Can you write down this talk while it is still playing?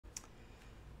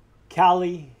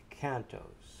Cali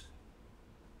Cantos.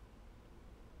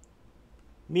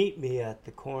 Meet me at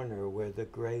the corner where the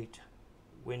great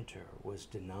winter was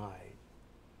denied,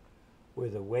 where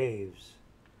the waves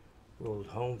rolled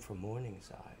home from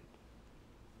Morningside,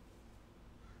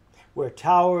 where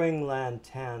towering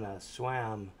lantana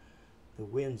swam the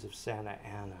winds of Santa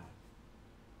Ana,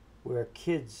 where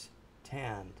kids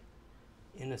tanned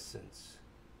innocence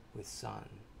with sun.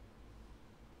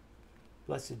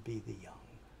 Blessed be the young.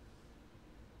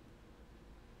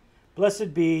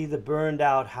 Blessed be the burned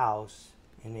out house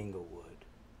in Inglewood.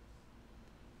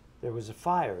 There was a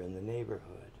fire in the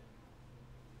neighborhood.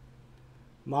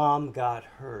 Mom got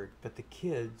hurt, but the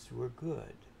kids were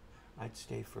good. I'd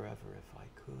stay forever if I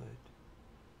could.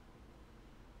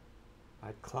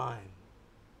 I'd climb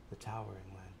the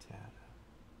towering lantana.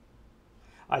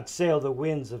 I'd sail the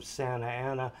winds of Santa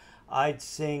Ana. I'd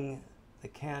sing the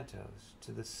cantos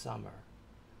to the summer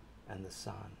and the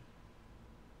sun.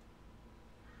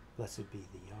 Blessed be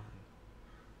the young.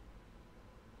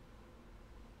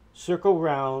 Circle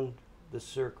round the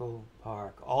circle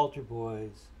park, altar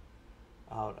boys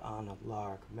out on a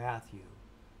lark, Matthew,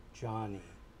 Johnny,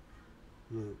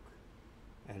 Luke,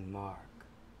 and Mark.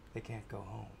 They can't go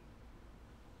home.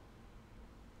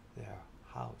 Their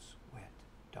house went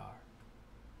dark.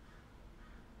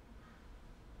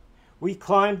 We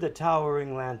climbed the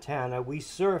towering lantana. We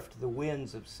surfed the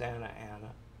winds of Santa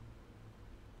Ana.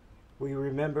 We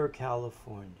remember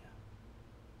California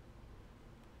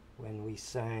when we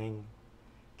sang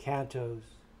cantos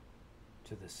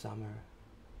to the summer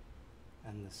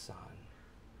and the sun.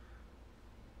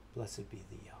 Blessed be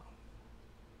the young.